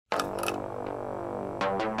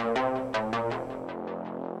Welcome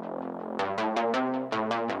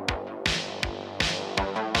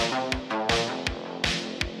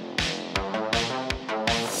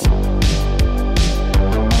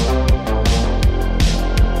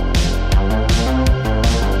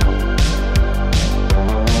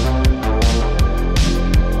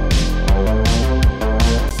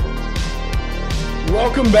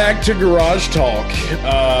back to Garage Talk.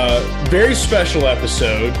 Very special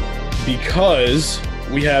episode because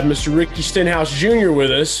we have Mr. Ricky Stenhouse Jr.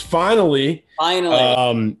 with us. Finally.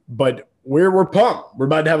 But we're pumped. We're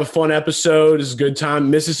about to have a fun episode. It's a good time.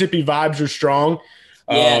 Mississippi vibes are strong.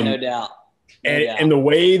 No doubt. And the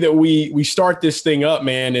way that we start this thing up,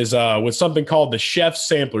 man, is with something called the Chef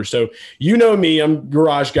Sampler. So you know me, I'm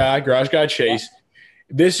Garage Guy Chase. Yeah.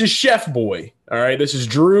 This is Chef Boy. All right, this is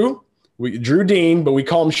Drew. Drew Dean, but we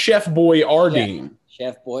call him Chef Boy Ardeen.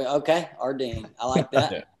 Chef Boy, okay, Ardeen. I like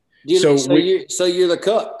that. So you're the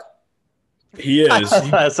cook. He is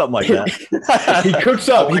something like that. He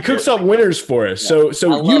cooks up winners for us. Yeah.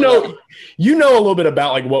 So you know a little bit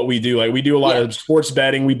about like what we do. Like we do a lot of sports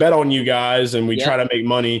betting. We bet on you guys and we try to make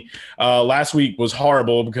money. Last week was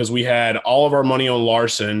horrible because we had all of our money on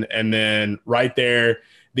Larson, and then right there at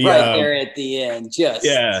the end,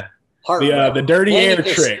 the dirty air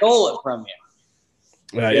trick. Stole it from you.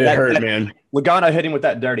 It hurt, man. Logano hit him with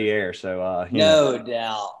that dirty air, so no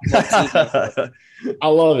doubt. I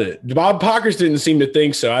love it. Bob Pockers didn't seem to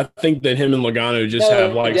think so. I think that him and Logano just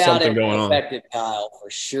have like something going on. Affected Kyle for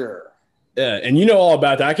sure. Yeah, and you know all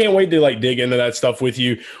about that. I can't wait to like dig into that stuff with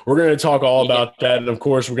you. We're going to talk all about that, and of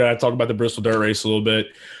course, we're going to talk about the Bristol Dirt Race a little bit.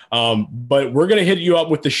 But we're going to hit you up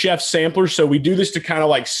with the Chef Sampler. So we do this to kind of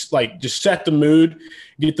like just set the mood,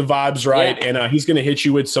 get the vibes right, and he's going to hit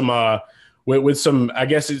you with some I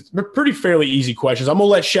guess it's pretty fairly easy questions. I'm going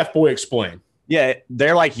to let Chef Boy explain. Yeah,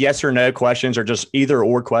 they're like yes or no questions or just either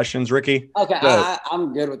or questions, Ricky. Okay, so,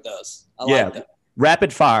 I'm good with those. I like them.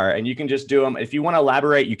 Rapid fire, and you can just do them. If you want to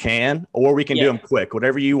elaborate, you can, or we can do them quick,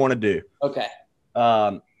 whatever you want to do. Okay.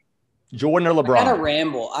 Jordan or LeBron?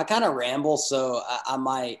 I kind of ramble, so I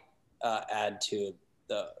might add to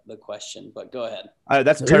the question, but go ahead.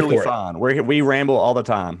 That's totally fine. We ramble all the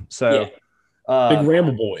time. So, big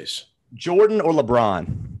ramble boys. Jordan or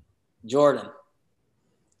LeBron? Jordan.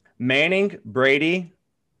 Manning, Brady,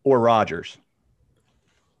 or Rodgers?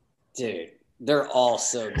 Dude, they're all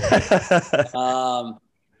so good. I'm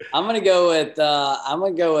gonna go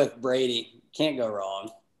with Brady. Can't go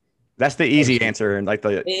wrong. That's the easy answer, and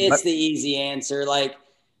it's the easy answer. Like,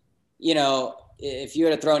 if you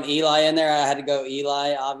would have thrown Eli in there, I had to go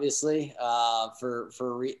Eli, obviously.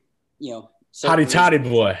 Hotty toddy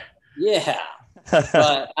boy. Yeah,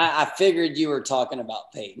 but I figured you were talking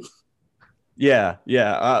about Peyton. Yeah.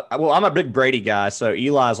 Well, I'm a big Brady guy, so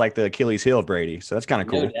Eli's like the Achilles heel of Brady, so that's kind of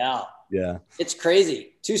cool. No doubt. Yeah. It's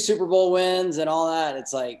crazy. 2 Super Bowl wins and all that.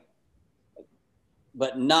 It's like,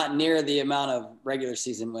 but not near the amount of regular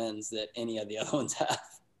season wins that any of the other ones have.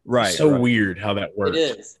 Right. So weird how that works.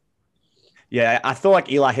 It is. Yeah, I feel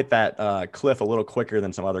like Eli hit that cliff a little quicker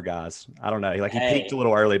than some other guys. I don't know. He peaked a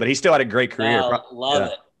little early, but he still had a great career.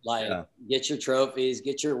 Love it. Get your trophies,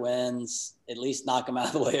 get your wins, at least knock them out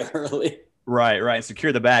of the way early. Right. And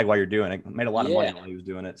secure the bag while you're doing it. Made a lot of money while he was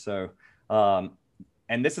doing it. So,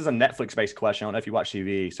 and this is a Netflix-based question. I don't know if you watch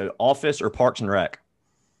TV. So, Office or Parks and Rec?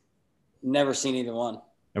 Never seen either one.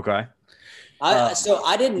 Okay.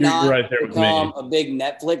 I did not become a big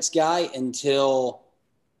Netflix guy until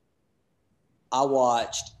I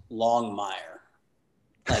watched Longmire.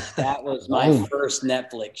 Like, that was my first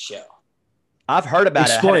Netflix show. I've heard about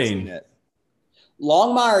it. I haven't seen it.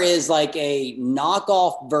 Longmire is like a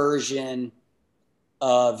knockoff version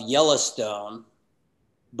of Yellowstone,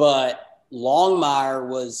 but Longmire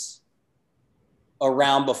was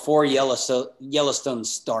around before Yellowstone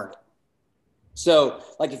started. So,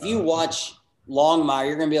 like, if you watch Longmire,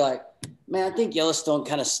 you're going to be like, man, I think Yellowstone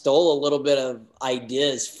kind of stole a little bit of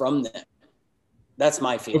ideas from them. That's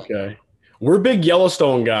my feeling. Okay. We're big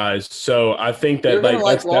Yellowstone guys, so I think that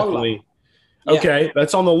that's definitely – okay,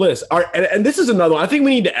 that's on the list. All right, and this is another one. I think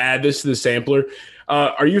we need to add this to the sampler.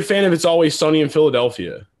 Are you a fan of It's Always Sunny in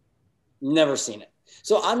Philadelphia? Never seen it.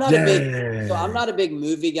 So I'm not a big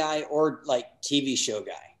movie guy or like TV show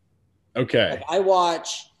guy. Okay. Like, I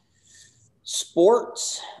watch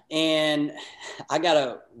sports, and I got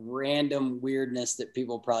a random weirdness that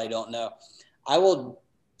people probably don't know. I will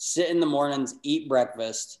sit in the mornings, eat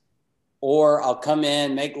breakfast, or I'll come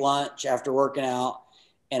in, make lunch after working out.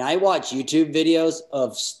 And I watch YouTube videos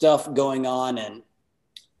of stuff going on in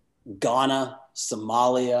Ghana,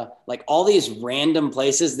 Somalia, like all these random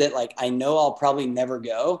places that like I know I'll probably never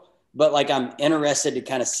go, but like I'm interested to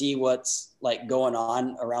kind of see what's like going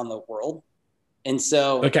on around the world. And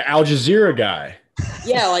so like an Al Jazeera guy.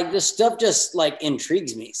 Yeah, like this stuff just like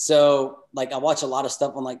intrigues me. So like I watch a lot of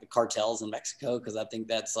stuff on like the cartels in Mexico because I think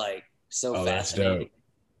that's like so fascinating. That's dope.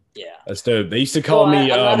 Yeah, that's dope. They used to call me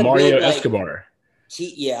Mario Escobar.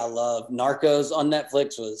 I love Narcos on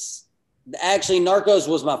Netflix. Narcos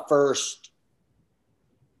was my first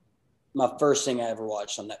thing I ever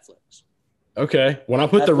watched on Netflix. Okay, when I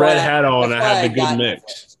put the red hat on, I have the good mix.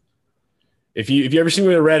 Netflix. If you ever see me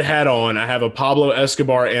with a red hat on, I have a Pablo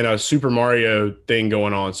Escobar and a Super Mario thing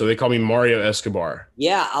going on. So they call me Mario Escobar.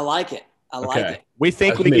 Yeah, I like it. I like it. We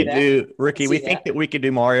think we could do, Ricky, we think that we could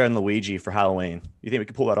do Mario and Luigi for Halloween. You think we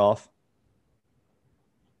could pull that off?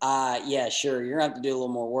 Yeah, sure. You're going to have to do a little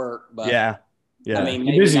more work. But yeah. I mean,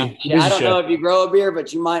 maybe busy. I don't know if you grow a beard,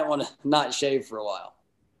 but you might want to not shave for a while.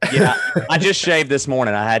 Yeah, I just shaved this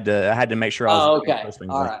morning. I had to make sure I was. Okay.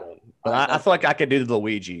 All right. But I feel like I could do the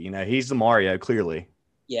Luigi. You know, he's the Mario, clearly.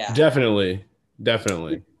 Yeah. Definitely.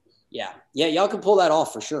 Yeah. Y'all can pull that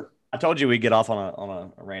off for sure. I told you we'd get off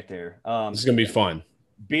on a rant there. This is gonna be fun.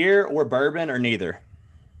 Beer or bourbon or neither?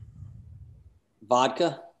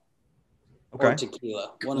 Vodka. Or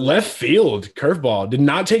tequila. Left field curveball. Did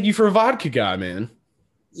not take you for a vodka guy, man.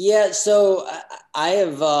 Yeah. So I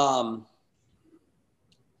have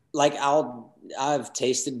I've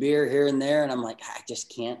tasted beer here and there, and I'm like, I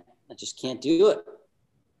just can't do it.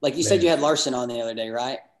 Like you said, you had Larson on the other day,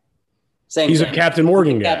 right? Same. He's thing. A Captain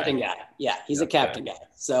Morgan guy. Captain guy. Yeah, he's a captain guy.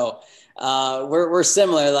 So we're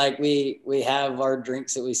similar. Like we have our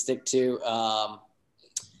drinks that we stick to.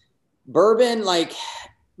 Bourbon, like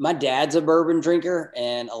my dad's a bourbon drinker,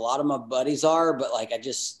 and a lot of my buddies are, but like I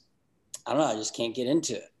don't know, I just can't get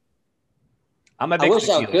into it. I wish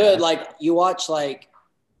I could. Guy. Like you watch like.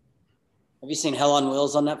 Have you seen Hell on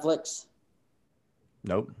Wheels on Netflix?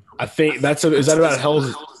 Nope. I think is that about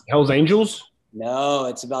Hell's Angels? No,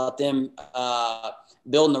 it's about them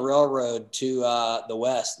building the railroad to the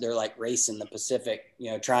West. They're like racing the Pacific,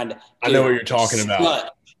 trying to. I know what you're talking about.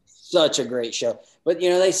 Such a great show. But,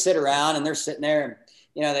 they sit around and they're sitting there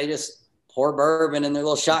and, they just pour bourbon in their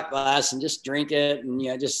little shot glass and just drink it and,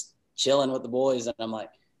 just chilling with the boys. And I'm like,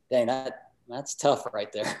 dang, that's tough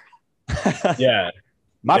right there. Yeah.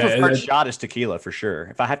 My preferred shot is tequila for sure.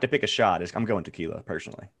 If I have to pick a shot, I'm going tequila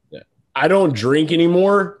personally. Yeah. I don't drink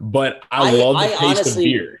anymore, but I love the taste of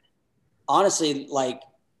beer. Honestly, like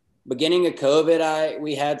beginning of COVID,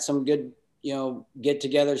 we had some good,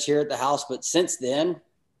 get-togethers here at the house. But since then,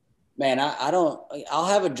 man, I'll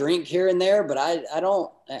have a drink here and there, but I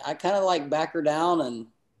kind of like back her down and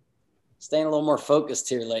staying a little more focused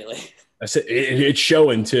here lately. It's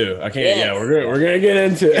showing too. I can't. Yeah, we're gonna get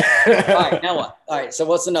into it. All right, now what? All right. So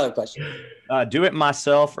what's another question? Do it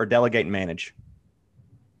myself or delegate and manage?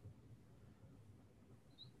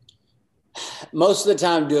 Most of the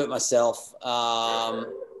time, do it myself.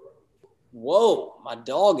 Whoa, my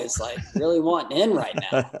dog is like really wanting in right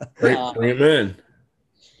now. Bring him in.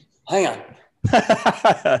 Hang on.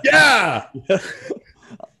 Yeah.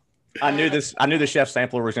 I knew the chef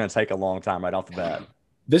sampler was going to take a long time right off the bat.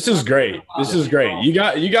 This is great. You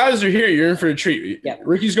guys are here. You're in for a treat. Yeah.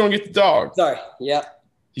 Ricky's going to get the dog. Sorry. Yep.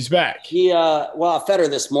 He's back. I fed her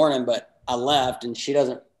this morning, but I left and she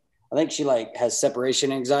doesn't. I think she like has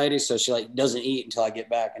separation anxiety, so she like doesn't eat until I get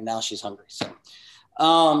back, and now she's hungry. So,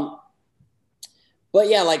 but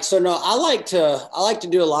yeah, like so. No, I like to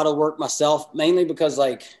do a lot of work myself, mainly because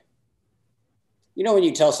like, when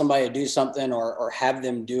you tell somebody to do something or have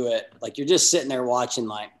them do it, like you're just sitting there watching,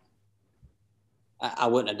 like I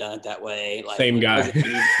wouldn't have done it that way. Like, same guy.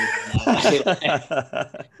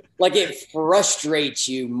 Like it frustrates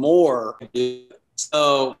you more.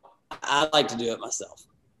 So I like to do it myself.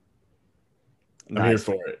 I'm here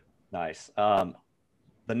for it. Nice.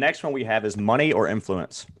 The next one we have is money or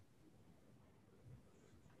influence.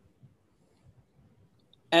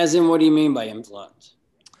 As in, what do you mean by influence?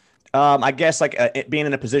 I guess like being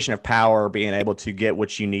in a position of power, being able to get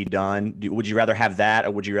what you need done. Would you rather have that,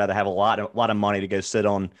 or would you rather have a lot of money to go sit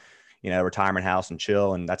on, a retirement house and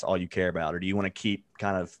chill, and that's all you care about, or do you want to keep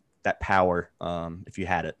kind of that power if you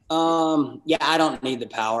had it? Yeah, I don't need the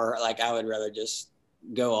power. Like I would rather just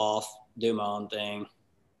go off, do my own thing.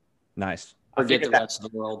 Nice. Forget the rest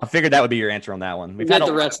of the world. I figured that would be your answer on that one. Forget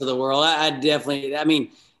the rest of the world. I definitely. I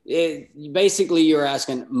mean. Basically, you're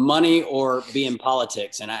asking money or be in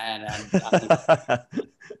politics, and I think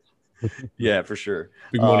yeah, for sure.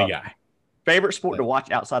 Big money guy. Favorite sport to watch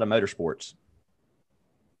outside of motorsports?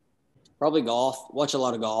 Probably golf. Watch a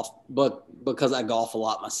lot of golf, but because I golf a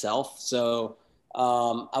lot myself, so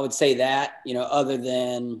I would say that. Other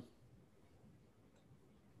than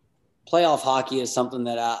playoff hockey is something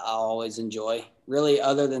that I always enjoy. Really,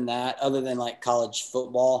 other than that, other than like college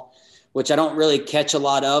football, which I don't really catch a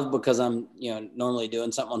lot of because I'm, normally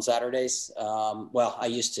doing something on Saturdays. Well, I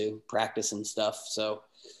used to practice and stuff. So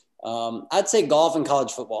I'd say golf and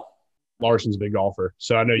college football. Larson's a big golfer,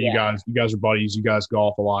 so I know you guys are buddies. You guys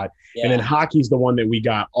golf a lot, and then Yeah. hockey's the one that we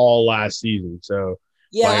got all last season. So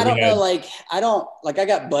Yeah, I don't know. I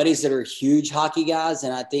got buddies that are huge hockey guys,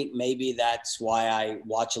 and I think maybe that's why I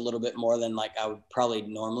watch a little bit more than like I would probably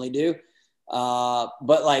normally do.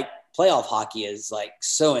 But like playoff hockey is like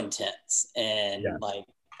so intense, and like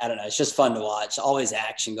I don't know, it's just fun to watch. Always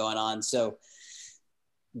action going on, so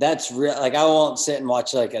that's real. Like I won't sit and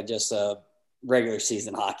watch like just a regular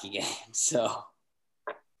season hockey game. So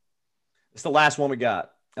it's the last one we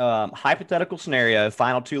got. Hypothetical scenario,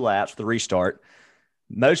 final 2 laps, the restart.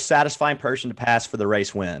 Most satisfying person to pass for the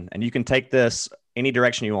race win. And you can take this any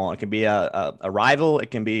direction you want. It can be a rival.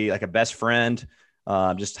 It can be like a best friend.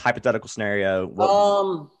 Just hypothetical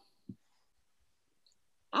scenario.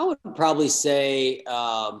 I would probably say,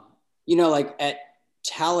 like at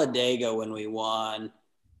Talladega when we won,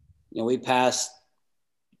 we passed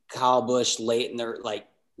Kyle Busch late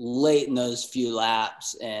in those few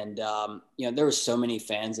laps. And, there were so many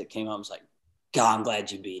fans that came up and was like, God, I'm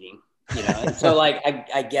glad you beat him. And so like,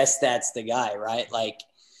 I guess that's the guy, right? Like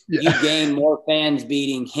you gain more fans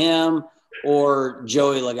beating him or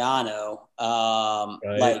Joey Logano.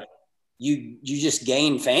 Right. Like you just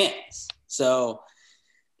gain fans. So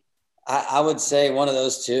I would say one of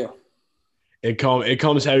those two. It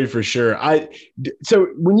comes heavy for sure. So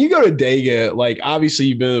when you go to Dega, like obviously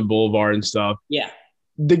you've been to the Boulevard and stuff. Yeah.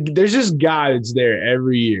 There's this guy that's there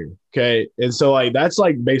every year. Okay. And so like, that's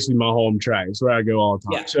like basically my home track. It's where I go all the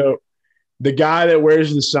time. Yeah. So the guy that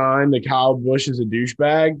wears the sign, that Kyle Busch is a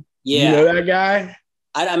douchebag. Yeah. You know that guy?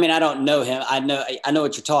 I mean, I don't know him. I know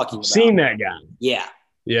what you're talking about. Seen that guy. Yeah.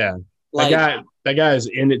 Yeah. That guy is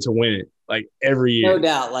in it to win it. Like every year. No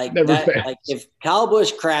doubt. Like if Kyle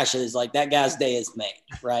Busch crashes, like that guy's day is made.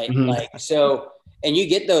 Right. Mm-hmm. Like, so, and you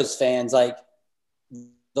get those fans, like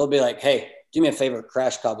they'll be like, hey, do me a favor,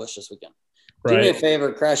 crash Kyle Busch this weekend. Right. Do me a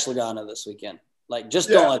favor, crash Logano this weekend. Like, just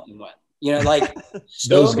don't let them win. Like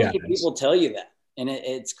so many people tell you that, and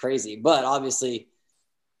it's crazy. But obviously,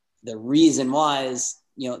 the reason why is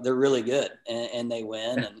they're really good and they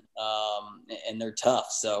win and they're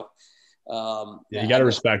tough. So you got to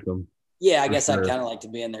respect them. Yeah, I guess I'd kind of like to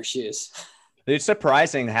be in their shoes. It's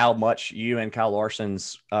surprising how much you and Kyle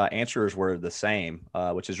Larson's answers were the same,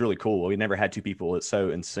 which is really cool. We never had two people that's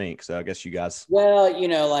so in sync. So I guess you guys. Well,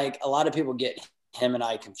 like a lot of people get him and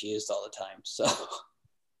I confused all the time. So.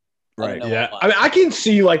 Right. Yeah. I mean, I can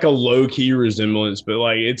see like a low key resemblance, but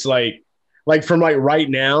like it's like from like right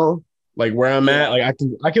now, like where I'm at, like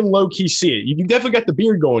I can low key see it. You definitely got the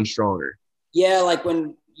beard going stronger. Yeah,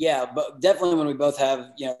 but definitely when we both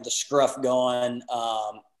have the scruff going,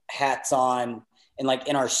 hats on, and like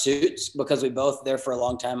in our suits, because we both there for a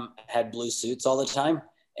long time had blue suits all the time,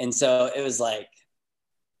 and so it was like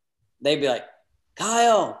they'd be like,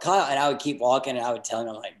 Kyle, and I would keep walking, and I would tell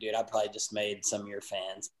them, like, dude, I probably just made some of your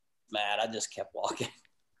fans mad. I just kept walking.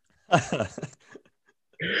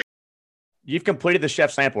 You've completed the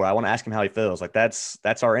chef sampler. I want to ask him how he feels. Like that's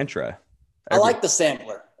our intro. I like the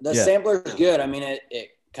sampler. The sampler is good. I mean, it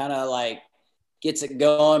kind of like gets it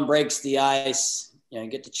going, breaks the ice,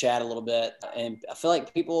 get to chat a little bit. And I feel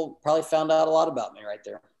like people probably found out a lot about me right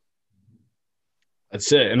there. That's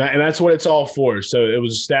it. And that's what it's all for. So it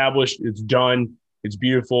was established, it's done, it's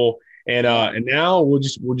beautiful. And now we'll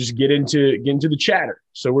just get into the chatter.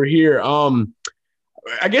 So we're here.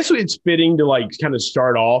 I guess it's fitting to like kind of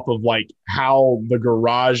start off of like how the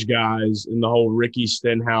Garage Guys and the whole Ricky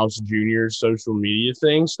Stenhouse Jr. social media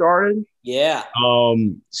thing started. Yeah.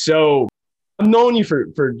 So I've known you for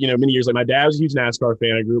many years. Like my dad was a huge NASCAR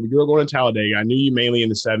fan. We grew up going to Talladega. I knew you mainly in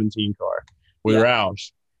the 17 car with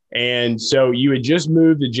Roush. And so you had just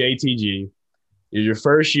moved to JTG. It was your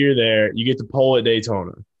first year there. You get to pole at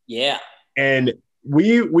Daytona. Yeah. And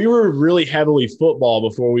we were really heavily football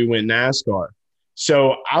before we went NASCAR.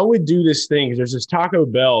 So I would do this thing because there's this Taco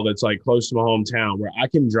Bell that's like close to my hometown where I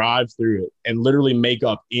can drive through it and literally make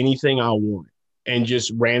up anything I want and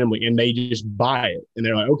just randomly, and they just buy it. And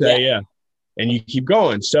they're like, okay, yeah. And you keep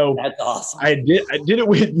going. So that's awesome. I did it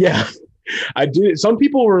with, I did it. Some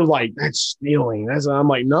people were like, that's stealing. I'm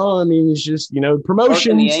like, no, I mean, it's just, promotions.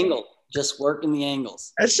 Working the angle. Just working the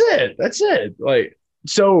angles. That's it. Like,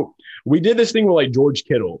 so we did this thing with like George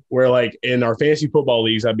Kittle, where like in our fantasy football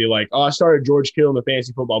leagues, I'd be like, oh, I started George Kittle in the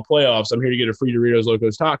fantasy football playoffs. I'm here to get a free Doritos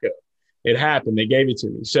Locos Taco. It happened. They gave it to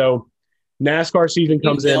me. So NASCAR season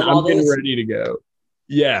comes in. I'm getting ready to go.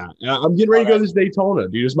 Yeah, I'm getting ready to go to this Daytona,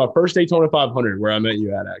 dude. It's my first Daytona 500 where I met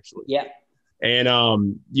you at, actually. Yeah.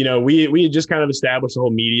 And we had just kind of established the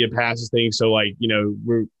whole media passes thing. So like,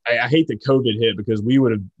 I hate that COVID hit because we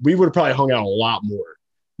would have probably hung out a lot more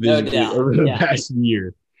No doubt. over the past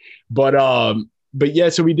year. But yeah,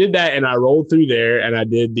 so we did that, and I rolled through there, and I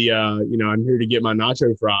did the I'm here to get my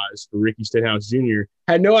nacho fries for Ricky Stenhouse Jr.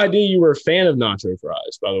 Had no idea you were a fan of nacho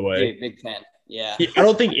fries, by the way. Dude, big fan. Yeah. I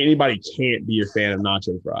don't think anybody can't be a fan of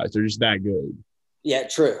nacho fries. They're just that good. Yeah,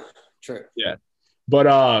 true. Yeah.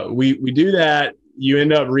 But we do that. You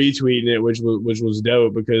end up retweeting it, which was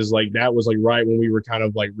dope because like that was like right when we were kind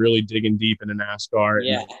of like really digging deep into NASCAR.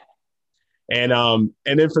 Yeah. And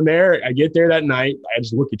then from there, I get there that night. I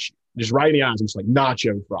just look at you, just right in the eyes. I'm just like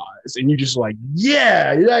nacho fries, and you just like,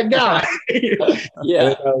 yeah, you're that guy.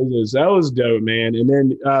 Yeah. That was dope, man. And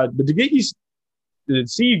then but to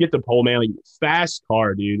see you get the pole, man, like fast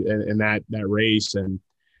car, dude, and that race. And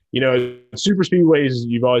super speedways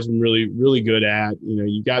you've always been really, really good at.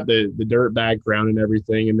 You got the dirt background and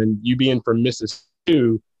everything, and then you being from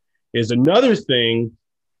Mississippi is another thing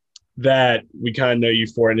that we kind of know you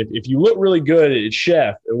for. And if you look really good at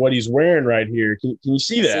Chef and what he's wearing right here, can you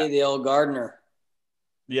see that? See the old Gardner.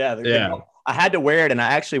 Yeah. I had to wear it, and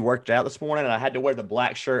I actually worked out this morning, and I had to wear the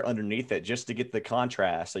black shirt underneath it just to get the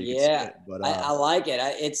contrast. So you can see it. But I like it.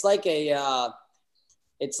 It's like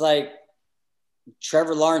it's like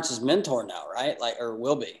Trevor Lawrence's mentor now, right? Like, or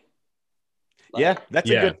will be. Yeah, that's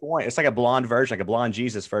a good point. It's like a blonde version, like a blonde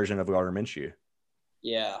Jesus version of Gardner Minshew.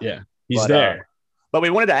 Yeah. He's there. But we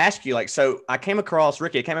wanted to ask you, like, so I came across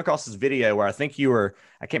this video where I think I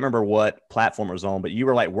can't remember what platform it was on, but you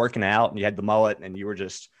were like working out and you had the mullet and you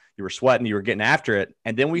were sweating, you were getting after it.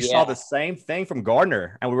 And then we saw the same thing from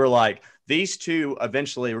Gardner, and we were like, these two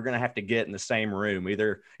eventually we're going to have to get in the same room,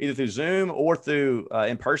 either through Zoom or through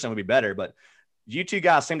in person would be better. But you two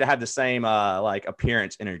guys seem to have the same like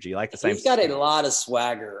appearance, energy, like the same. He's got a lot of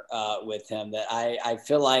swagger with him that I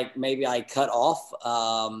feel like maybe I cut off.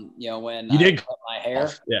 When you did cut my hair.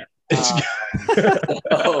 Yeah.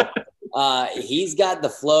 He's got the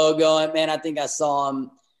flow going, man. I think I saw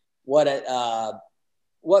him. What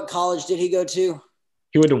college did he go to?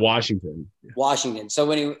 He went to Washington. Washington.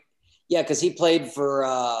 So because he played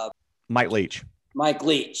for Mike Leach.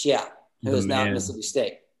 Yeah, who is now at Mississippi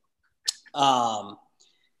State.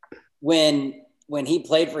 When he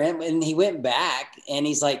played for him, and he went back, and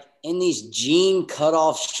he's like in these jean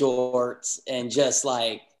cutoff shorts and just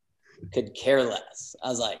like could care less. I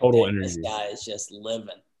was like, total energy. This guy is just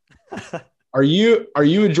living. Are you a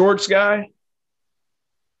jorts guy?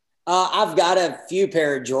 I've got a few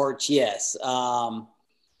pair of jorts. Yes. I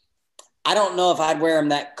don't know if I'd wear them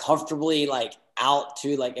that comfortably, like out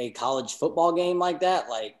to like a college football game like that.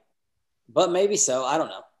 Like, but maybe so. I don't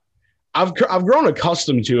know. I've grown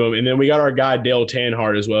accustomed to him, and then we got our guy Dale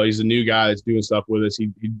Tanhart as well. He's the new guy that's doing stuff with us. He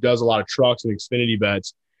does a lot of trucks and Xfinity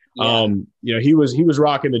bets. Yeah. He was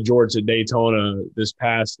rocking the jorts at Daytona this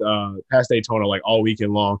past Daytona like all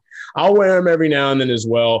weekend long. I'll wear them every now and then as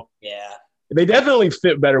well. Yeah, they definitely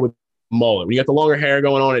fit better with mullet. When you got the longer hair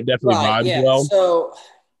going on, it definitely vibes well. So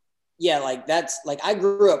yeah, like that's like I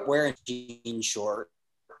grew up wearing jean short.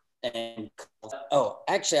 And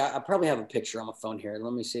actually, I probably have a picture on my phone here.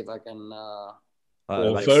 Let me see if I can.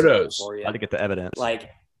 Photos. For you. I had to get the evidence.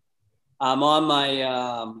 Like, I'm on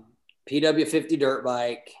my PW50 dirt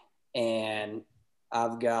bike, and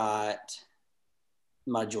I've got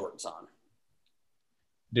my Jordans on.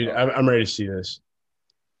 Dude, I'm ready to see this.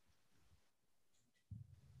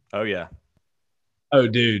 Oh yeah. Oh,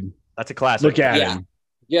 dude, that's a classic. Look at him.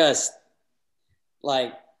 Just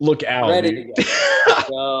like. Look out, ready dude. to go.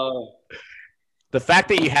 So, the fact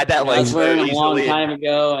that you had that like I was wearing a long time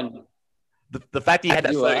ago, and the fact that you had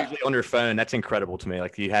that so easily on your phone, that's incredible to me.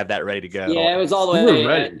 Like you have that ready to go. Yeah, it was all the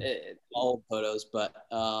way old photos, but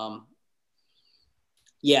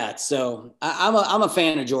yeah. So I'm a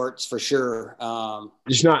fan of jorts for sure.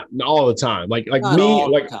 Just not all the time. Like me,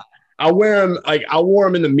 like I wear them. Like I wore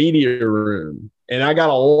them in the media room, and I got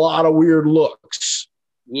a lot of weird looks.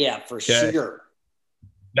 Yeah, for sure.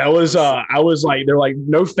 That was I was like, they're like,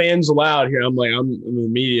 no fans allowed here. I'm like, I'm in the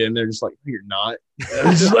media, and they're just like, you're not.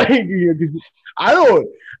 I'm just like, I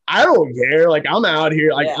don't care. Like I'm out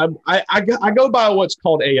here. Like I go by what's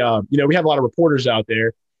called a we have a lot of reporters out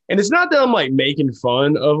there, and it's not that I'm like making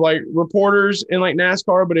fun of like reporters in like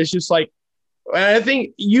NASCAR, but it's just like I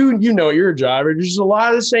think you're a driver. There's just a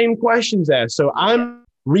lot of the same questions asked. So I'm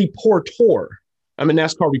reporter. I'm a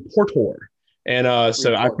NASCAR reporter, and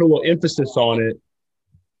so I put a little emphasis on it.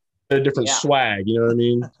 A different swag, you know what I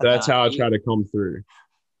mean? That's how I try to come through.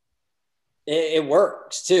 It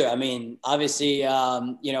works too. I mean, obviously,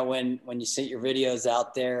 when you see your videos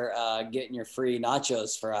out there, getting your free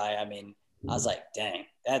nachos fry, I mean, I was like, dang,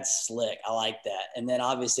 that's slick. I like that. And then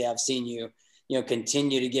obviously I've seen you,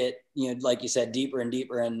 continue to get, like you said, deeper and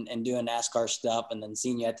deeper and doing NASCAR stuff, and then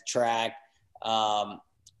seeing you at the track.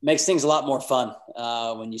 Makes things a lot more fun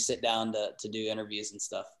when you sit down to do interviews and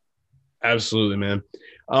stuff. Absolutely, man.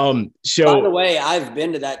 By the way, I've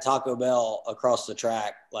been to that Taco Bell across the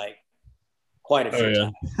track, like quite a few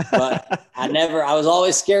times, but I was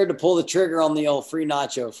always scared to pull the trigger on the old free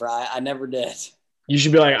nacho fry. I never did. You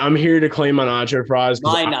should be like, I'm here to claim my nacho fries.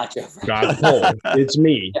 My nacho fries. Got pulled. It's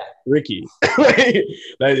me, yeah. Ricky. That's it.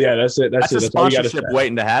 That's it. That's a sponsorship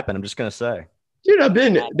waiting to happen. I'm just going to say. Dude,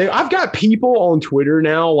 I've got people on Twitter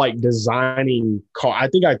now, like designing car. I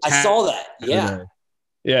think I saw that. Yeah.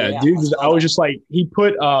 Yeah, dude. I was just like, he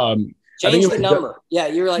put, change the number. Yeah,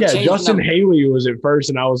 you were like, yeah, Justin Haley was at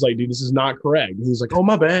first, and I was like, dude, this is not correct. And he's like, oh,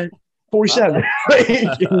 my bad. 47. He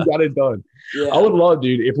got it done. Yeah. I would love,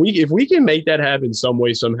 dude, if we can make that happen some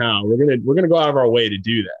way, somehow, we're gonna go out of our way to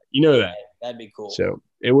do that. You know that. That'd be cool. So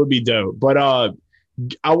it would be dope. But I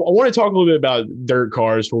want to talk a little bit about dirt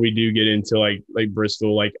cars before we do get into like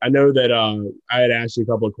Bristol. Like, I know that I had asked you a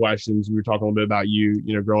couple of questions. We were talking a little bit about you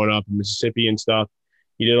growing up in Mississippi and stuff.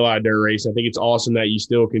 You did a lot of dirt racing. I think it's awesome that you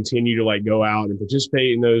still continue to like go out and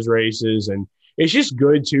participate in those races. And it's just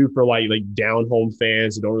good too for like down home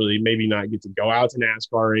fans that don't really maybe not get to go out to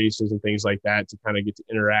NASCAR races and things like that to kind of get to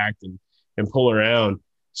interact and pull around.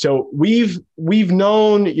 So we've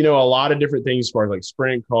known, a lot of different things as far as like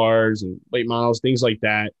sprint cars and late models, things like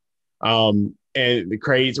that. And the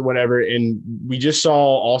crates or whatever. And we just saw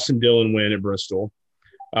Austin Dillon win at Bristol.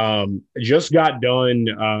 Just got done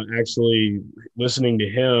actually listening to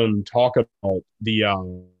him talk about the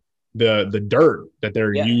dirt that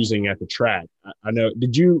they're using at the track. I know.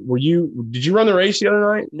 Did you run the race the other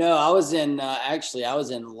night? No, I was in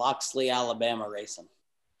Loxley, Alabama racing.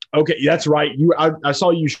 Okay, that's right. I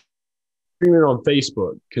saw you streaming on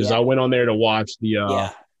Facebook because I went on there to watch the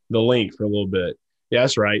link for a little bit. Yeah,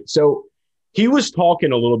 that's right. So he was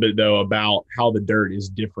talking a little bit though about how the dirt is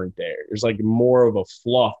different there. There's like more of a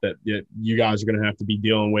fluff that you guys are going to have to be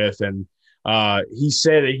dealing with, and he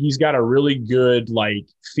said that he's got a really good like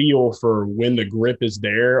feel for when the grip is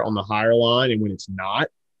there on the higher line and when it's not.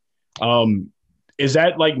 Is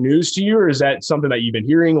that like news to you, or is that something that you've been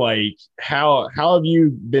hearing? Like how have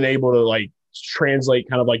you been able to like translate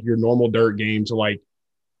kind of like your normal dirt game to like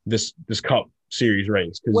this Cup Series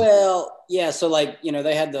race? Well, yeah. So like,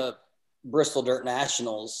 they had the Bristol Dirt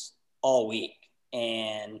Nationals all week,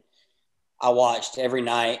 and I watched every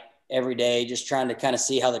night, every day, just trying to kind of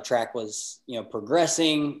see how the track was,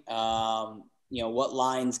 progressing, what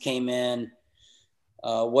lines came in,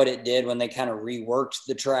 what it did when they kind of reworked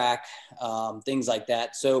the track, things like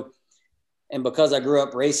that. So, and because I grew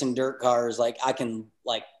up racing dirt cars, like I can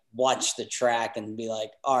like watch the track and be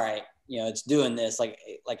like, all right, it's doing this. Like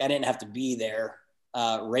I didn't have to be there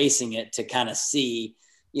racing it to kind of see,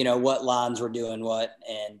 what lines were doing what.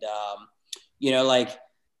 And, like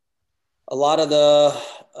a lot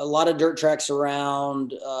of dirt tracks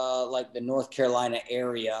around like the North Carolina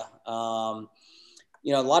area, a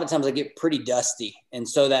lot of times they get pretty dusty. And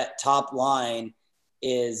so that top line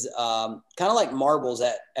is kind of like marbles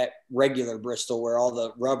at regular Bristol, where all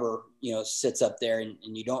the rubber, sits up there and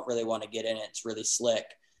you don't really want to get in it. It's really slick.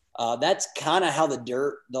 That's kind of how the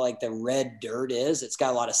red dirt is. It's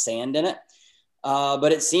got a lot of sand in it.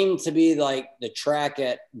 But it seemed to be like the track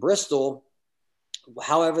at Bristol,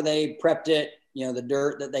 however they prepped it, the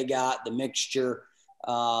dirt that they got, the mixture,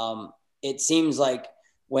 it seems like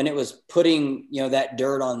when it was putting, that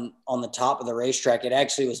dirt on the top of the racetrack, it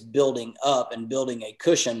actually was building up and building a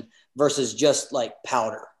cushion versus just like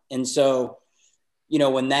powder. And so,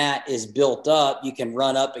 when that is built up, you can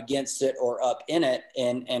run up against it or up in it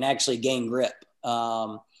and actually gain grip.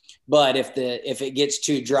 But if it gets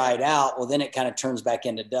too dried out, well, then it kind of turns back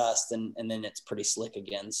into dust and then it's pretty slick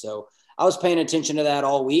again. So I was paying attention to that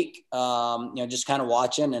all week, just kind of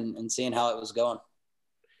watching and seeing how it was going.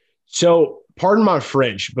 So pardon my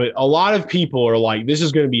French, but a lot of people are like, this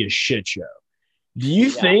is going to be a shit show. Do you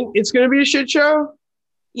think it's going to be a shit show?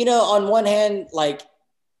 On one hand, like,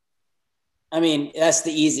 I mean, that's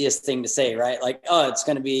the easiest thing to say, right? Like, oh, it's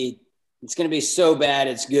going to be so bad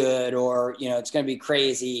it's good, or, it's going to be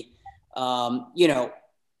crazy.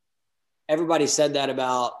 Everybody said that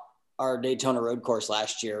about our Daytona road course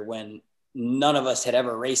last year when none of us had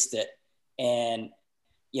ever raced it. And,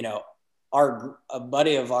 a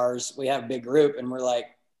buddy of ours, we have a big group, and we're like,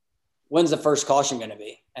 when's the first caution going to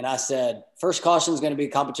be? And I said, first caution is going to be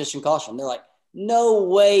competition caution. They're like, no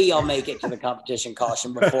way y'all make it to the competition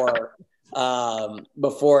caution before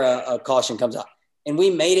a caution comes out. And we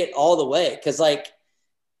made it all the way. Cause like,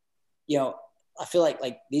 you know, I feel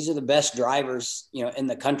like these are the best drivers, you know, in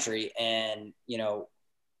the country, and, you know,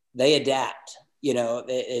 they adapt, you know,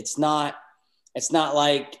 it's not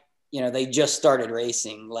like, you know, they just started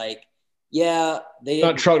racing. Like, yeah, they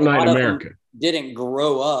Not Truck Night in America. Didn't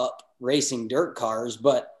grow up racing dirt cars,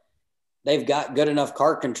 but they've got good enough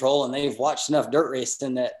car control and they've watched enough dirt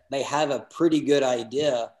racing that they have a pretty good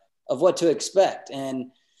idea of what to expect.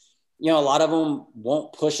 And, you know, a lot of them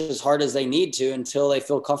won't push as hard as they need to until they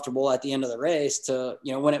feel comfortable at the end of the race to,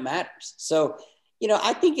 you know, when it matters. So, you know,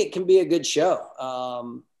 I think it can be a good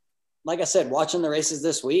show. Like I said, watching the races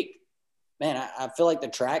this week, man, I feel like the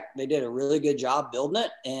track, they did a really good job building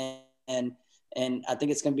it. And I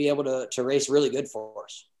think it's going to be able to race really good for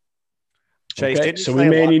us. Chase, okay, so we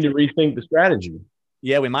may need to rethink the strategy.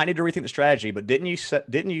 Yeah, we might need to rethink the strategy. But didn't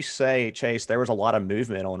you say, Chase, there was a lot of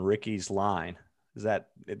movement on Ricky's line?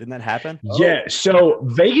 Didn't that happen? Yeah. So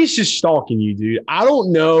Vegas is stalking you, dude. I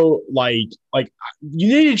don't know. Like you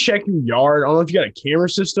need to check your yard. I don't know if you got a camera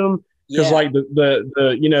system, because like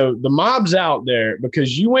the you know, the mob's out there,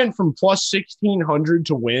 because you went from plus 1,600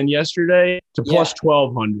 to win yesterday to plus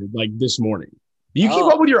 1,200 like this morning. Do you keep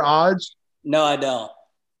up with your odds? No, I don't.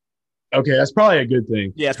 Okay, that's probably a good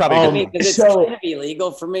thing. Yeah, it's probably a good thing. Because it's going to be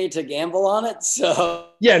illegal for me to gamble on it. So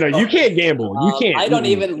yeah, no, you can't gamble. You can't. I don't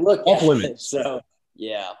even look off at limits. it. So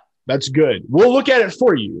yeah, that's good. We'll look at it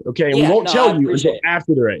for you. Okay, and we won't tell you until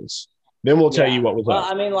after the race. Then we'll tell you what was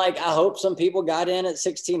up. I mean, like, I hope some people got in at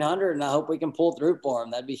 1,600, and I hope we can pull through for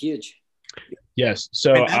them. That'd be huge. Yes.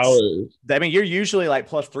 So I mean, you're usually like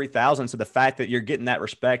plus 3,000. So the fact that you're getting that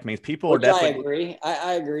respect means people are definitely. I agree.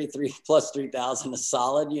 I agree. Plus 3,000 is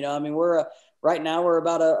solid. You know, I mean, right now we're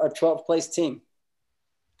about a 12th place team.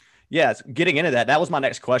 Yeah. Getting into that was my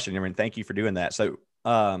next question. I mean, thank you for doing that. So,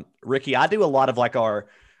 Ricky, I do a lot of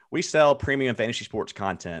we sell premium fantasy sports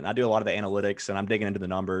content. I do a lot of the analytics, and I'm digging into the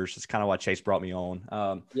numbers. It's kind of why Chase brought me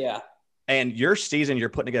on. And your season you're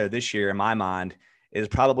putting together this year, in my mind, is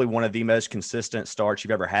probably one of the most consistent starts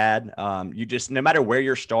you've ever had. You just, no matter where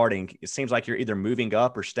you're starting, it seems like you're either moving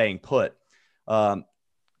up or staying put. Can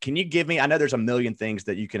you give me, I know there's a million things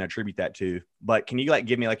that you can attribute that to, but can you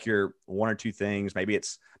give me your one or two things? Maybe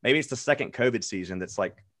it's the second COVID season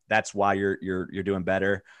that's why you're doing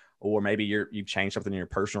better, or maybe you've changed something in your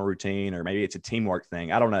personal routine, or maybe it's a teamwork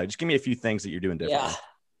thing. I don't know. Just give me a few things that you're doing differently. Yeah,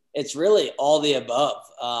 it's really all the above.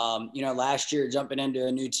 You know, last year jumping into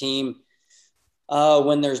a new team,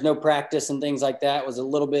 when there's no practice and things like that, was a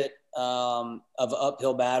little bit of an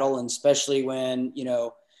uphill battle. And especially when, you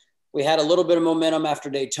know, we had a little bit of momentum after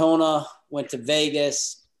Daytona, went to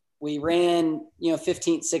Vegas. We ran, you know,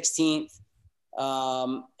 15th, 16th,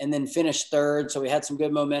 and then finished third. So we had some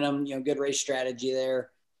good momentum, you know, good race strategy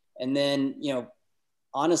there. And then, you know,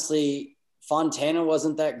 honestly, Fontana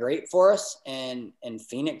wasn't that great for us, and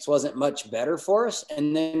Phoenix wasn't much better for us.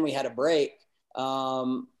 And then we had a break.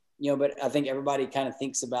 You know, but I think everybody kind of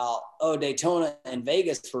thinks about, Daytona and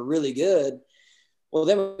Vegas were really good. Well,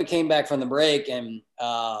 then we came back from the break, and,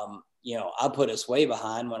 you know, I put us way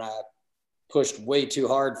behind when I pushed way too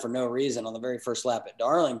hard for no reason on the very first lap at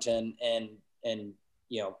Darlington. And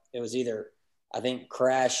you know, it was either, I think,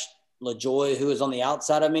 Crash LaJoy, who was on the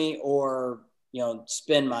outside of me, or, you know,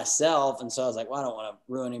 spin myself. And so I was like, well, I don't want to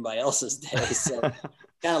ruin anybody else's day. So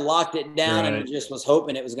kind of locked it down and just was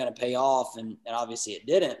hoping it was going to pay off. And obviously it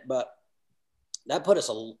didn't, but that put us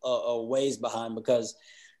a ways behind, because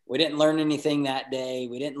we didn't learn anything that day.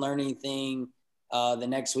 We didn't learn anything the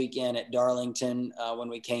next weekend at Darlington when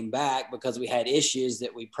we came back, because we had issues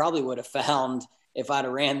that we probably would have found if I'd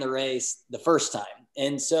have ran the race the first time.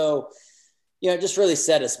 And so, you know, it just really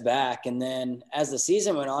set us back. And then as the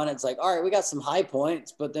season went on, it's like, all right, we got some high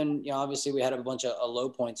points, but then, you know, obviously we had a bunch of low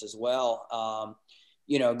points as well.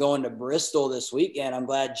 You know, going to Bristol this weekend, I'm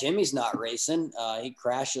glad Jimmy's not racing. He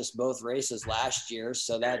crashed us both races last year.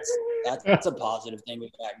 So that's a positive thing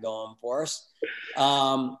we've got going for us.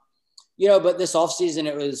 You know, but this offseason,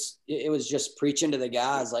 it was just preaching to the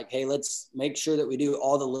guys like, hey, let's make sure that we do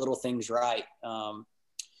all the little things right.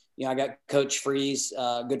 You know, I got Coach Freeze,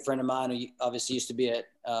 a good friend of mine, who obviously used to be at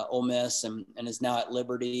Ole Miss and is now at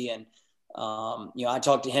Liberty. And, you know, I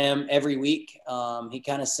talk to him every week. He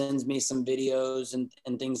kind of sends me some videos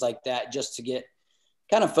and things like that, just to get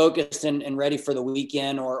kind of focused and ready for the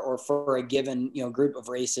weekend or for a given, you know, group of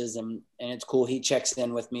races. And it's cool. He checks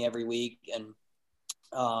in with me every week and,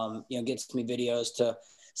 you know, gets me videos to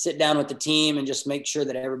sit down with the team and just make sure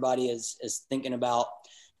that everybody is thinking about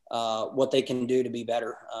what they can do to be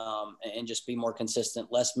better, and just be more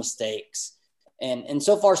consistent, less mistakes, And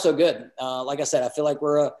so far so good. Like I said, I feel like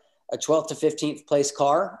we're a 12th to 15th place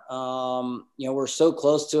car. We're so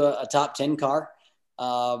close to a top 10 car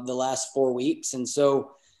the last 4 weeks. And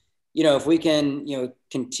so, if we can,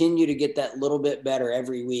 continue to get that little bit better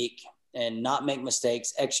every week and not make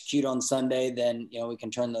mistakes, execute on Sunday, then, we can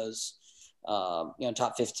turn those,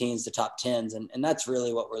 top 15s to top 10s. And that's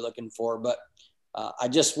really what we're looking for. But I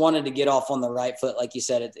just wanted to get off on the right foot. Like you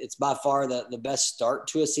said, it's by far the best start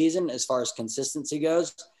to a season as far as consistency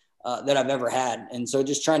goes that I've ever had. And so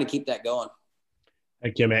just trying to keep that going.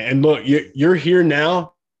 Heck yeah, man. And look, you're here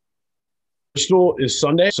now. Bristol is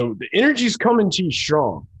Sunday, so the energy's coming to you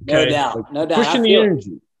strong. Okay? No doubt. Pushing the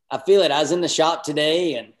energy. I feel it. I was in the shop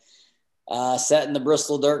today and sat in the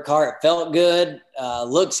Bristol dirt car. It felt good.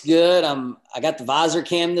 Looks good. I got the visor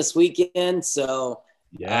cam this weekend, so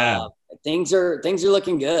yeah, things are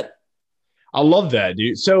looking good. I love that,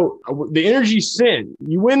 dude. So the energy's sent.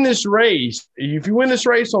 You win this race. If you win this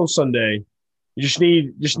race on Sunday, you just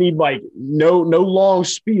need like no long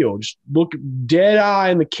spiel. Just look dead eye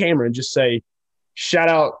in the camera and just say, shout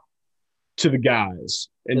out to the guys.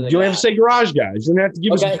 And you don't have to say garage guys. You don't have to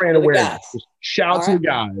give us a brand awareness. Just shout out to the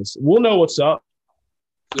guys. We'll know what's up.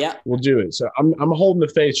 Yeah. We'll do it. So I'm holding the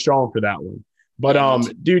faith strong for that one. But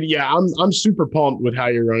dude, yeah, I'm super pumped with how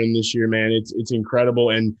you're running this year, man. It's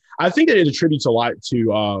incredible. And I think that it attributes a lot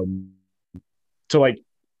to like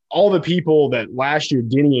all the people that last year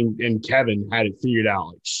Denny and Kevin had it figured out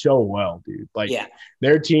like so well, dude. Like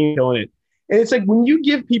their team doing it. And it's like when you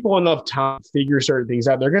give people enough time to figure certain things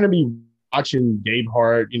out, they're going to be watching Gabe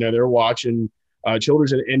Hart, they're watching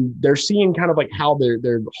Childers, and they're seeing kind of like how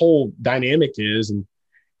their whole dynamic is. And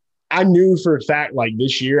I knew for a fact, like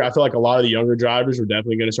this year, I feel like a lot of the younger drivers were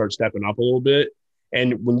definitely going to start stepping up a little bit.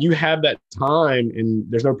 And when you have that time and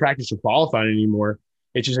there's no practice for qualifying anymore,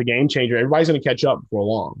 it's just a game changer. Everybody's going to catch up before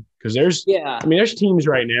long because there's teams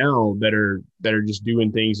right now that are just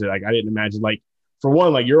doing things that like I didn't imagine. Like for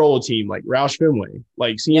one, like your old team, like Roush Fenway,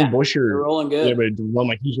 like seeing Busher rolling good, but run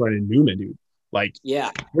like he's running Newman, dude. Like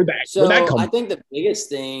where'd that come I think the biggest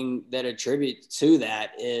thing that attributes to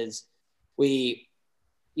that is we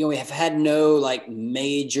have had no like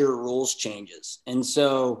major rules changes, and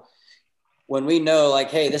so when we know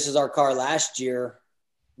like, hey, this is our car last year,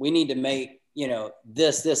 we need to make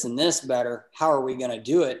this, and this better. How are we going to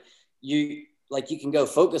do it? You can go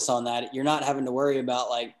focus on that. You're not having to worry about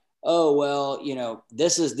like, oh, well,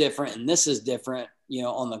 this is different and this is different,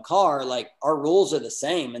 on the car. Like our rules are the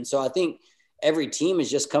same. And so I think every team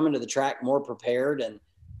is just coming to the track more prepared, and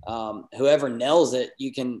whoever nails it,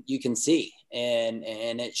 you can see, and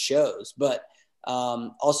it shows. But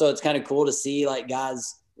also it's kind of cool to see like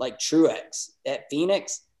guys like Truex at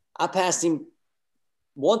Phoenix. I passed him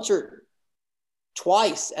once or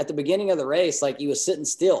twice at the beginning of the race, like he was sitting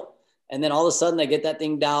still, and then all of a sudden they get that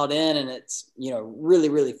thing dialed in, and it's really,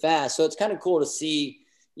 really fast. So it's kind of cool to see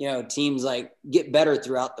teams like get better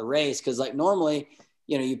throughout the race, because like normally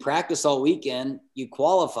you practice all weekend, you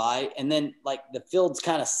qualify, and then like the field's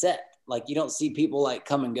kind of set, like you don't see people like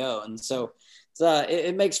come and go, and so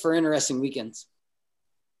it makes for interesting weekends.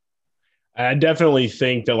 I definitely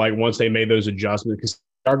think that like once they made those adjustments, because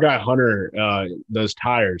our guy Hunter does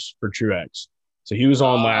tires for Truex. So he was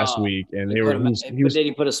on last week, and he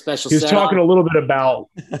put a special. He was talking a little bit about.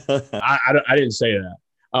 I didn't say that,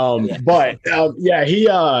 but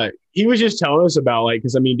he was just telling us about like,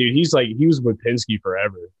 because I mean, dude, he was with Penske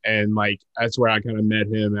forever, and like that's where I kind of met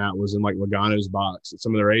him at, was in like Logano's box at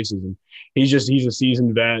some of the races, and he's a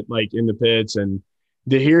seasoned vet like in the pits, and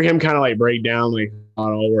to hear him kind of like break down like how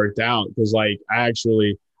it all worked out, because like I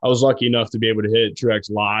was lucky enough to be able to hit Truex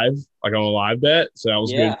live, like on a live bet, so that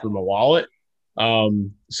was good for my wallet.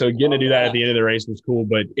 So getting to do that at the end of the race was cool,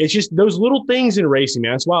 but it's just those little things in racing,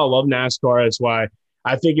 man. That's why I love NASCAR. That's why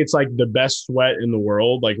I think it's like the best sweat in the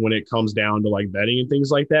world, like when it comes down to like betting and things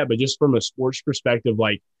like that. But just from a sports perspective,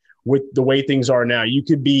 like with the way things are now, you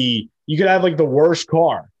could have like the worst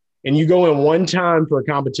car and you go in one time for a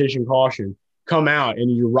competition caution, come out and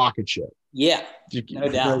you rocket ship. Yeah, no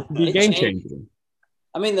doubt. Be game changing.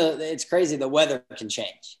 I mean, it's crazy. The weather can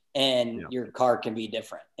change and your car can be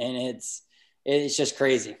different, and it's just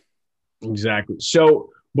crazy. Exactly. So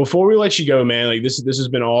before we let you go, man, like this has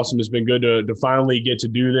been awesome. It's been good to finally get to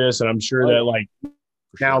do this. And I'm sure that like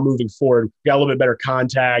now moving forward, we got a little bit better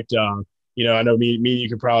contact. I know me, you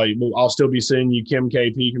could probably, I'll still be sending you Kim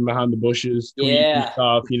K peeking behind the bushes, tweeting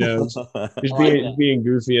stuff, just being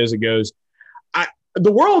goofy as it goes.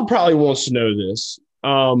 The world probably wants to know this.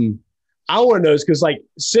 I want to know this because like,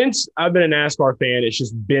 since I've been a NASCAR fan, it's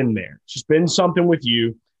just been there. It's just been something with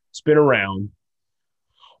you. It's been around.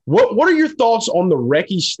 What are your thoughts on the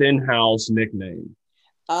Recky Stenhouse nickname?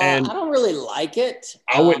 I don't really like it.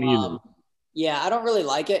 I wouldn't either. Yeah, I don't really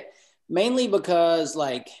like it, mainly because,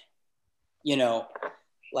 like, you know,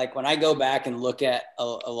 like when I go back and look at a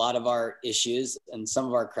lot of our issues and some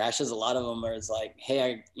of our crashes, a lot of them are like,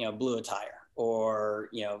 hey, I blew a tire, or,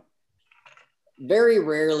 very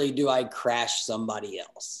rarely do I crash somebody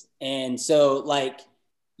else. And so, like,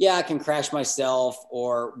 yeah, I can crash myself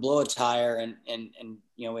or blow a tire and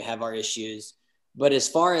we have our issues. But as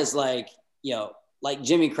far as like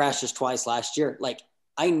Jimmy crashed us twice last year, like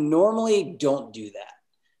I normally don't do that.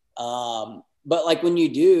 But like when you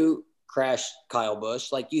do crash Kyle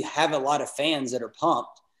Busch, like you have a lot of fans that are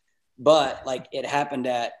pumped, but like it happened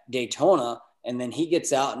at Daytona and then he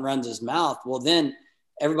gets out and runs his mouth. Well, then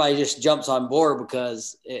everybody just jumps on board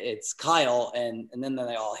because it's Kyle and then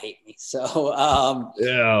they all hate me. So,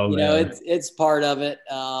 it's part of it.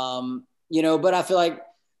 But I feel like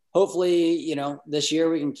hopefully, this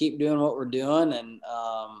year we can keep doing what we're doing and,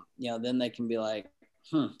 then they can be like,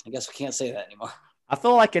 I guess we can't say that anymore. I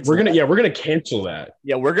feel like we're gonna cancel that.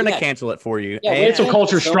 Yeah, we're gonna cancel it for you. Yeah, cancel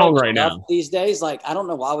culture strong right now these days. Like, I don't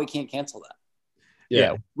know why we can't cancel that.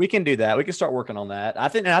 Yeah, we can do that. We can start working on that. I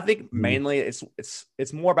think mainly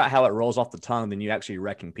it's more about how it rolls off the tongue than you actually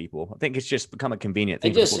wrecking people. I think it's just become a convenient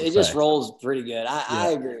thing. It just rolls pretty good.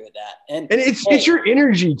 I agree with that. And it's your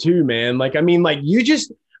energy too, man. Like, I mean, like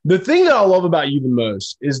the thing that I love about you the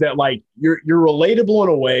most is that like you're relatable in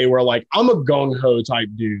a way where like I'm a gung ho type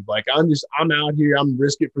dude. Like I'm out here, I'm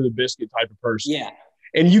risk it for the biscuit type of person. Yeah.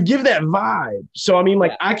 And you give that vibe. So, I mean,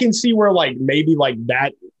 like, I can see where, like, maybe, like,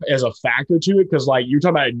 that as a factor to it. Because, like, you're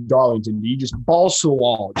talking about Darlington. You just balls to the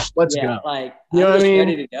wall. Just let's go. Like, you know I'm what I mean?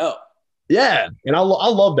 ready to go. Yeah. And I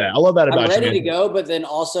love that. I love that about you. I'm ready to go. But then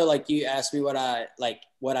also, like, you asked me what I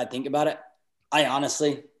think about it. I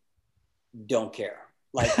honestly don't care.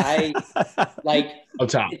 Like, it's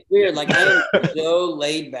weird. Like, I am so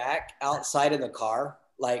laid back outside of the car.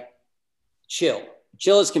 Like, chill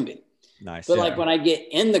as can be. Nice. But like when I get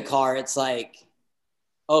in the car, it's like,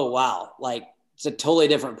 oh, wow. Like it's a totally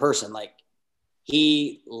different person. Like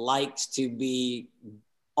he likes to be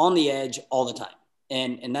on the edge all the time.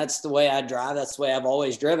 And that's the way I drive. That's the way I've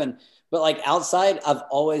always driven. But like outside, I've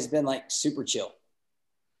always been like super chill.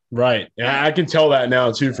 Right. Yeah, I can tell that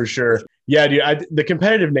now too, for sure. Yeah, dude, the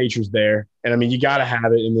competitive nature's there. And I mean, you got to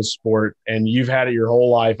have it in this sport. And you've had it your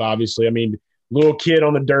whole life, obviously. I mean, little kid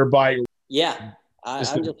on the dirt bike. Yeah. I'm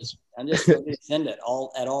just going to send it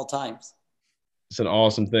at all times. It's an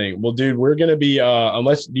awesome thing. Well, dude, we're going to be,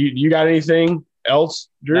 unless you got anything else,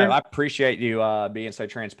 Drew? No, I appreciate you being so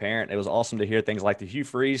transparent. It was awesome to hear things like the Hugh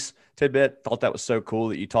Freeze tidbit. Thought that was so cool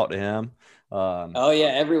that you talked to him. Oh yeah.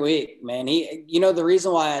 Every week, man. The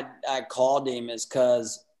reason why I called him is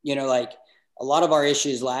cause like a lot of our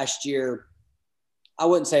issues last year, I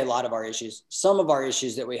wouldn't say a lot of our issues, some of our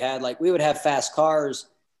issues that we had, like we would have fast cars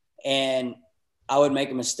and I would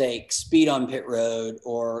make a mistake, speed on pit road,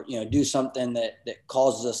 or, do something that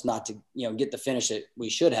causes us not to, get the finish that we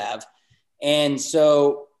should have. And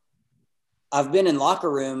so I've been in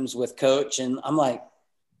locker rooms with coach and I'm like,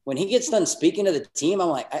 when he gets done speaking to the team, I'm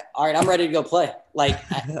like, all right, I'm ready to go play. Like,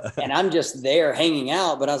 and I'm just there hanging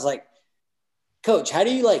out. But I was like, coach, how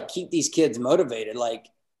do you like keep these kids motivated? Like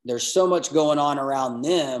there's so much going on around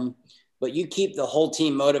them, but you keep the whole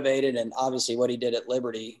team motivated. And obviously what he did at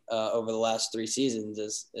Liberty over the last 3 seasons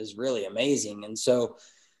is really amazing. And so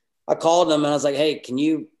I called him and I was like, hey, can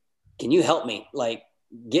you help me? Like,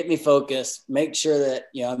 get me focused, make sure that,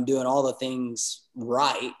 I'm doing all the things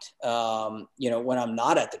right, when I'm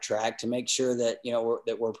not at the track, to make sure that,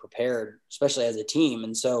 we're prepared, especially as a team.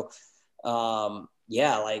 And so,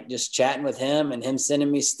 like just chatting with him and him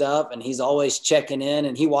sending me stuff, and he's always checking in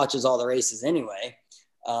and he watches all the races anyway.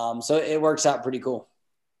 So it works out pretty cool.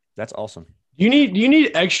 That's awesome. You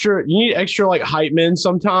need extra like hype men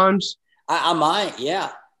sometimes? I might.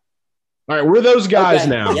 Yeah. All right. We're those guys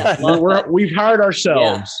now. Yeah. We've hired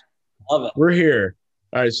ourselves. Yeah. Love it. We're here.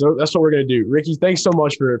 All right. So that's what we're going to do. Ricky, thanks so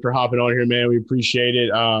much for hopping on here, man. We appreciate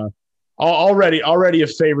it. Already a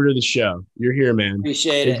favorite of the show. You're here, man.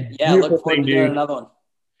 Appreciate it. Yeah. Look forward to doing another one.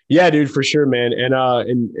 Yeah, dude, for sure, man.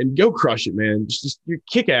 And go crush it, man. Just you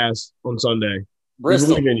kick ass on Sunday.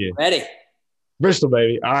 Bristol, you. Ready. Bristol,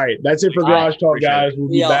 baby. All right. That's it for Garage Talk, guys. We'll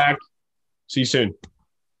be back. See you soon.